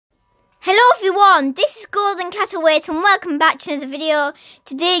Hello everyone, this is Golden Cattleweight and welcome back to another video.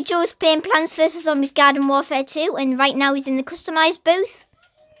 Today Joe's playing Plants vs Zombies Garden Warfare 2 and right now he's in the customised booth.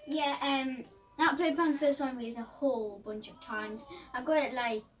 Yeah, I've played Plants vs Zombies a whole bunch of times. I got it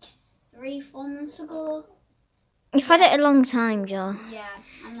like 3-4 months ago. You've had it a long time, Joe. Yeah,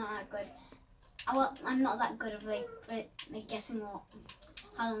 I'm not that good. Well, I'm not that good of like guessing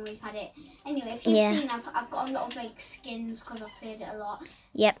how long we've had it. Anyway, if you've seen, I've got a lot of like skins because I've played it a lot.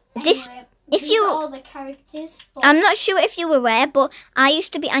 Yep. Anyway, these are all the characters. I'm not sure if you were aware, but I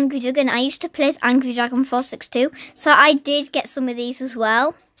used to be Angry Dragon. I used to play as Angry Dragon 462, so I did get some of these as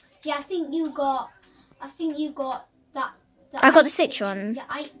well. Yeah, I think you got that. I got the Citron. Yeah,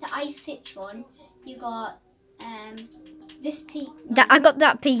 the Ice Citron. You got this P. I got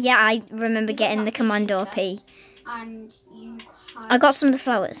that P. Yeah, I remember getting the Commando P. And you. I got some of the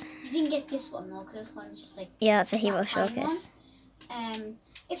flowers. You didn't get this one though, because this one's just like. Yeah, that's a hero showcase.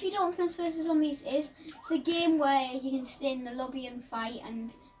 If you don't know Plants vs Zombies is, it's a game where you can stay in the lobby and fight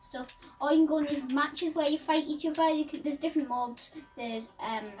and stuff, or you can go in these matches where you fight each other. There's different mobs. There's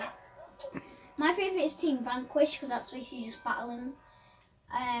my favourite is Team Vanquish because that's basically just battling.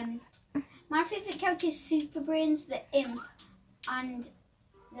 My favourite character is Super Brains, the Imp, and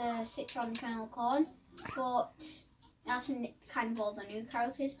the Citron Kernel Corn, but that's kind of all the new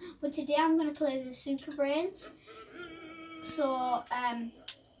characters. But today I'm going to play the Super Brains. So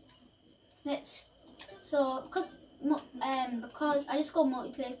because I just go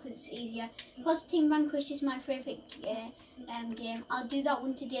multiplayer because it's easier. Because Team Vanquish is my favourite game, I'll do that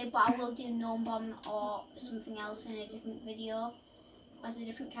one today, but I will do Gnome Bomb or something else in a different video as a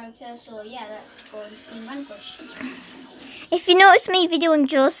different character. So yeah, let's go into Team Vanquish. If you notice me videoing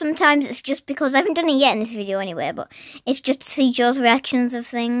Joe, sometimes it's just because I haven't done it yet in this video anyway, but it's just to see Joe's reactions of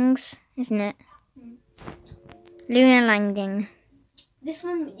things, isn't it? Lunar landing. This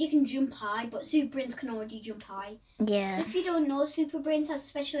one you can jump high, but Super Brains can already jump high. Yeah. So if you don't know, Super Brains has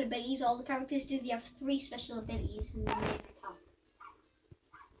special abilities. All the characters do. They have 3 special abilities in the main attack.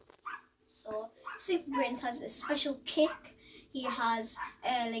 So Super Brains has a special kick. He has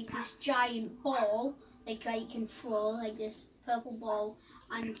like this giant ball, like he can throw, like this purple ball,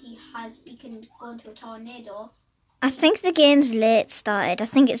 and he can go into a tornado. I think the game's late started. I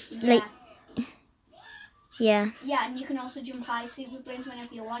think it's late. Yeah. Yeah, and you can also jump high Super Brains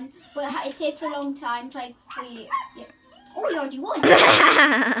whenever you want, but it takes a long time to like for you. Yeah. Oh, you already won!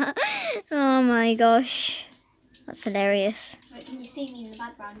 Oh my gosh, that's hilarious. Wait, can you see me in the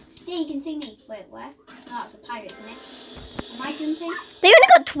background? Yeah, you can see me. Wait, where? Oh, that's a pirate, isn't it? Am I jumping? They only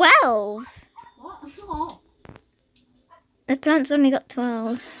got 12. What? Oh. The plants only got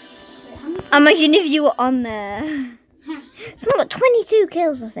 12. Wait, how many? Imagine if you were on there. Someone got 22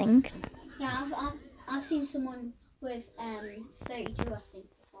 kills, I think. Yeah, I've seen someone with 32, I think,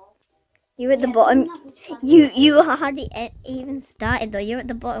 before. You're at the bottom. You hardly even started though. You're at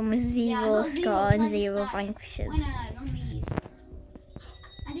the bottom with 0 score and 0 vanquishes. Zombies.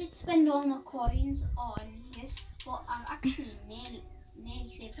 I did spend all my coins on this, but I've actually nearly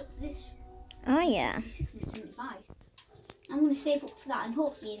saved up for this. Oh yeah. 76 and 75. I'm going to save up for that, and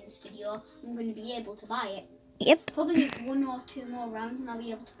hopefully in this video I'm going to be able to buy it. Yep. Probably 1 or 2 more rounds and I'll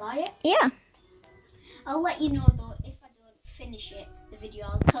be able to buy it. Yeah. I'll let you know though if I don't finish it, the video.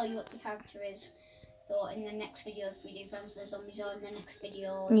 I'll tell you what the character is though in the next video if we do Plants vs Zombies, or in the next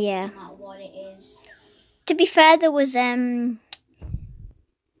video. Yeah. No matter what it is. To be fair, there was not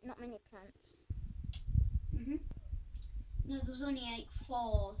many plants. No, there was only like 4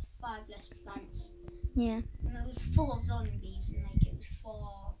 or 5 less plants. Yeah. And it was full of zombies, and like it was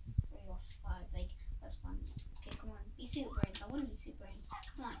 4, 3 or 5 like less plants. Okay, come on, be Super Brains. I want to be Super Brains.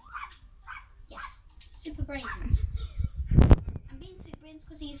 Come on. Yes. Super Brains. I'm being Super Brains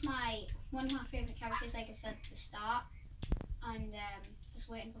because he's one of my favourite characters, like I said at the start. And just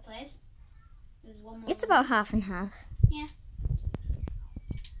waiting for players. There's one more. It's about half and half. Yeah.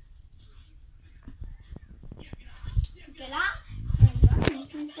 Look at that.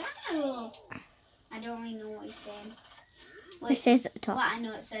 I don't really know what he's saying. It says at the top. Well, I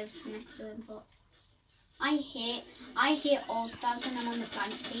know it says next to him, but I hate All Stars when I'm on the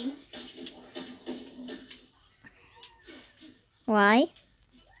Plants team. Why?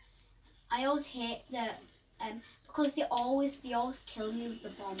 I always hate the because they always kill me with the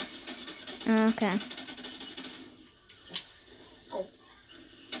bomb. Oh, okay. Yes. Oh.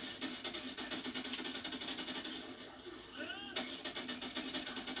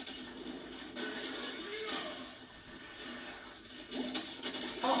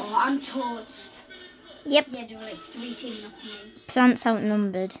 Uh-oh, I'm toast. Yep. Yeah, there were like 3 teaming up me. Plants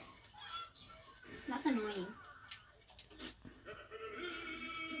outnumbered. That's annoying.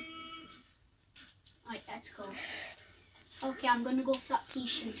 Let's go. Okay, I'm gonna go for that pea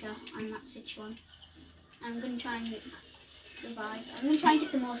shooter and that Sichuan. I'm gonna try and revive. I'm gonna try and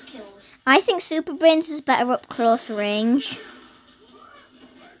get the most kills. I think Super Brains is better up close range.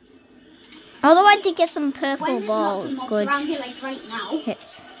 Although I did get some purple When there's ball lots of mobs good around here, like right now,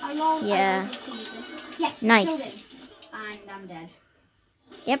 hits. I love Yeah. to use this. Yes, Nice. killed him. And I'm dead.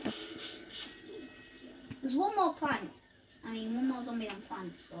 Yep. There's one more plant. I mean, one more zombie than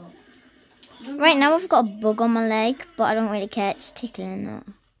plant, so... Right now I've got a bug on my leg, but I don't really care. It's tickling that.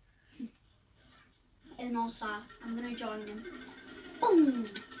 There's no star. I'm gonna join him. Boom!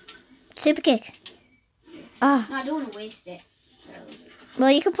 Super kick. Ah. No, I don't want to waste it. Really. Well,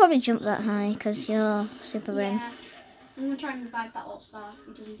 you could probably jump that high because you're Super Brains. Yeah. I'm gonna try and revive that all-star if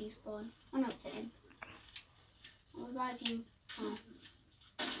he doesn't despawn. Oh no, it's him. I'll revive you. Oh.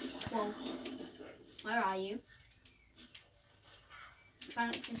 Whoa. Where are you? Try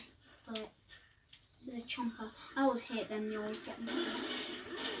not to bullet. There's a chomper. I always hate them, they always get me.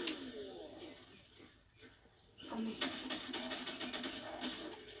 Oh, missed.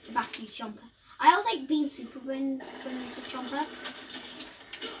 Get back to you, chomper. I always like being Super Brains when there's a chomper.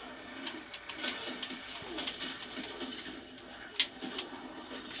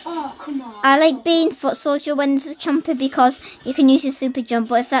 Oh, come on. I like being foot soldier when there's a jumper because you can use your super jump,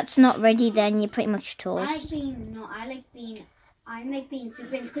 but if that's not ready, then you're pretty much toast. I like being Super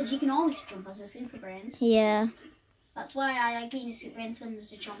Brains because you can always jump as a Super Brains. Yeah. That's why I like being a Super Brains when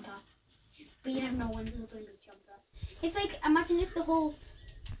there's a jumper. But you never know when there's a jumper. It's like, imagine if the whole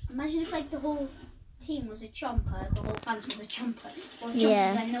team was a chomper, the whole Plants was a chomper. Well,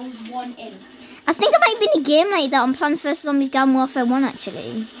 Yeah. and there was one in. I think it might be a game like that on Plants vs Zombies Garden Warfare 1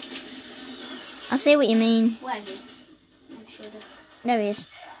 actually. I see what you mean. Where is he? I'm sure that. There he is.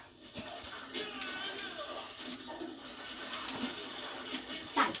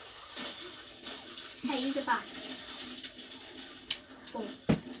 Die. Hey, you get back. Oh.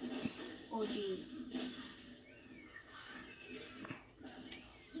 Oh, gee.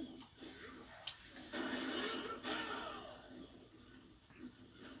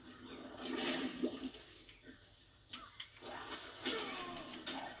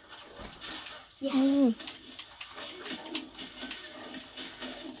 Yes. Ooh.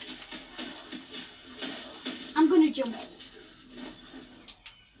 I'm gonna jump.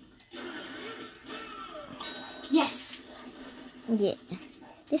 Yes. Yeah.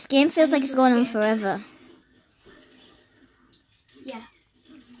 This game feels like it's going on forever. Yeah.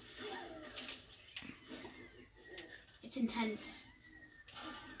 It's intense.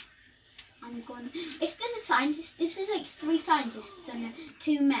 I'm going. If there's a scientist, if there's like 3 scientists and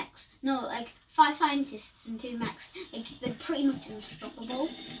 2 mechs, no, like 5 scientists and 2 mechs, like they're pretty much unstoppable.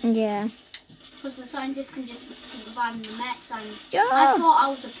 Yeah. Because the scientists can just keep reviving the mechs, and Joe. I thought I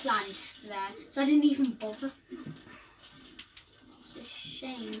was a plant there, so I didn't even bother. It's a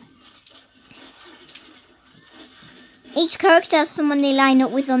shame. Each character has someone they line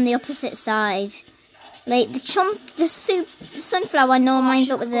up with on the opposite side. Like the sunflower, I know lines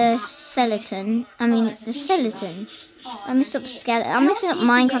up with the skeleton. I mean, the skeleton. Oh, I mixed up skeleton. I'm I mixing up also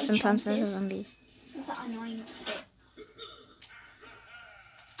Minecraft hate and Plants vs chompers. Zombies. With that annoying spit.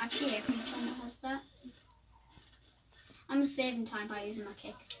 Actually, every chomper has that. I'm saving time by using my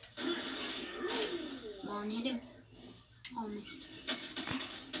kick. Come on, hit him. Oh, missed.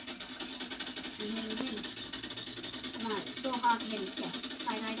 I'm hitting him. Come on, it's so hard to hit him. Yes.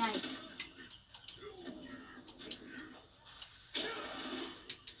 Die, die, die.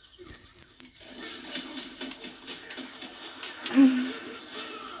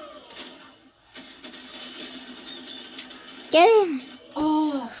 Get him!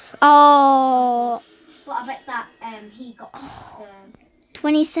 Oh! Oh, But I bet that he got the...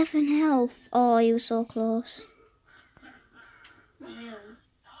 27 health. Oh, you were so close. Not really.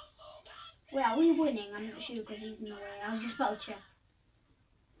 Wait, are we winning? I'm not sure because he's in the way. I was just about to check.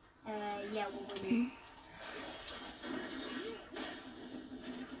 Yeah, we're winning.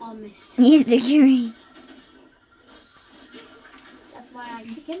 Oh, missed. He's the jury. That's why I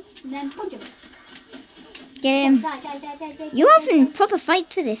kick him and then punch him. Get him. Die, die, die, die, die, You're die, having die. proper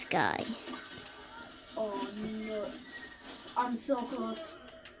fights with this guy. Oh, nuts. I'm so close.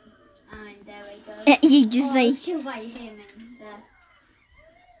 And there we go. You just I was like killed by him and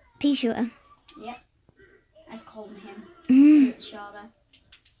pea shooter. yep. I was calling him. Mm. His shoulder.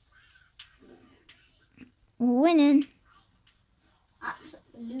 Winning.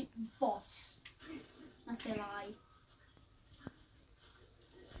 Absolute boss. That's a lie.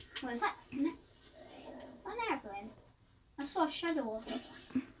 What is that? An airplane? I saw a shadow of it.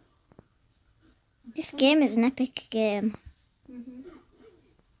 This game is an epic game.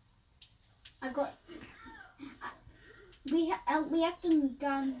 I got we have done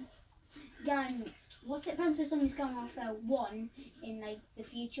gun. What's it? Plants vs Zombies Garden Warfare 1 in like the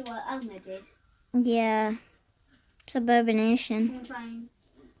future what Elmer did. Yeah. Suburbanation. I'm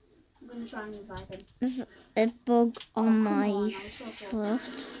gonna try and revive him. There's a bug on my I was so close.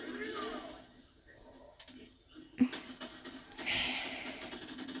 foot.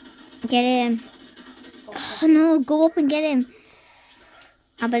 Get him. Oh no, go up and get him.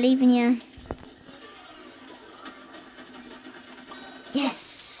 I believe in you.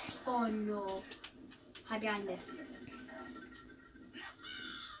 Yes. Oh no. Hide behind this.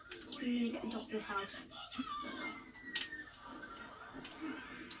 I'm gonna get on top of this house.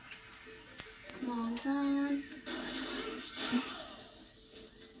 Come on.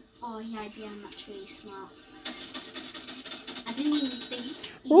 Oh, he hid behind that tree, smart. I didn't even think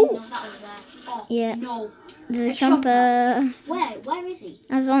he didn't know that was there. Oh, yeah. No. There's a chomper. Where is he?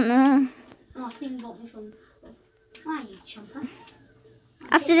 I don't know. Oh, I think he got me from... Where are you, chomper?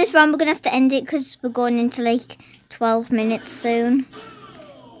 After this round, we're going to have to end it because we're going into like 12 minutes soon.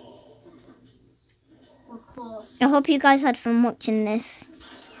 We're close. I hope you guys had fun watching this.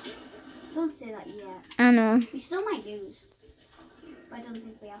 Don't say that yet. I know. We still might lose. But I don't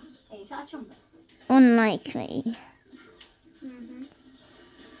think we are. Hey, is that a chomper? Unlikely.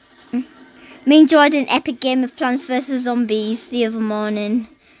 Me and Joy did an epic game of Plants vs Zombies the other morning.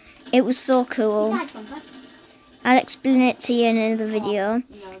 It was so cool. I'll explain it to you in another video.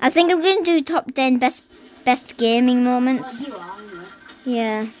 I think I'm going to do top 10 best gaming moments. Well, you are, anyway.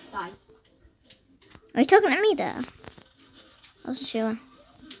 Yeah. Bye. Are you talking to me there? I wasn't sure.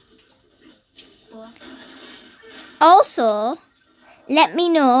 What? Also, let me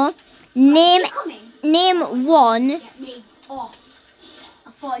know. Name one. Get me. Oh.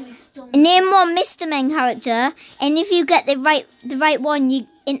 I thought he was stung. Name one Mr. Men character, and if you get the right one,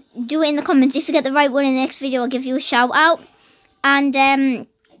 do it in the comments. If you get the right one in the next video, I'll give you a shout out. And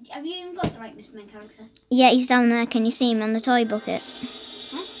Have you even got the right Mr. Men character? yeah, he's down there. Can you see him on the toy bucket?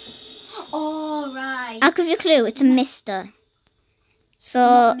 Huh? Oh right. I'll give you a clue. It's a Mister. So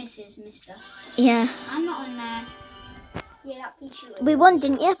Not Mrs. Mister. yeah, I'm not on there. Yeah, that picture. we won,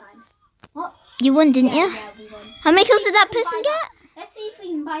 didn't you? What? You won, didn't you? Yeah, we won. How many kills did that person get? Let's see if we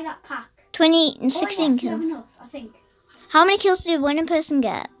can buy that pack. 20 and Oh, 16 yes, we have kills. enough, I think. How many kills did one person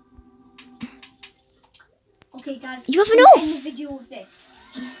get? Okay, guys. You have we'll enough. End the video with this.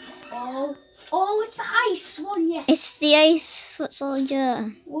 Oh, it's the ice one. Yes. It's the Ice Foot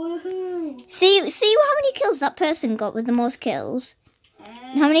Soldier. Woohoo! See how many kills that person got with the most kills.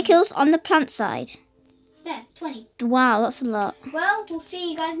 How many kills on the plant side? There, 20. Wow, that's a lot. Well, we'll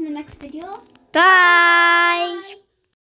see you guys in the next video. Bye. Bye.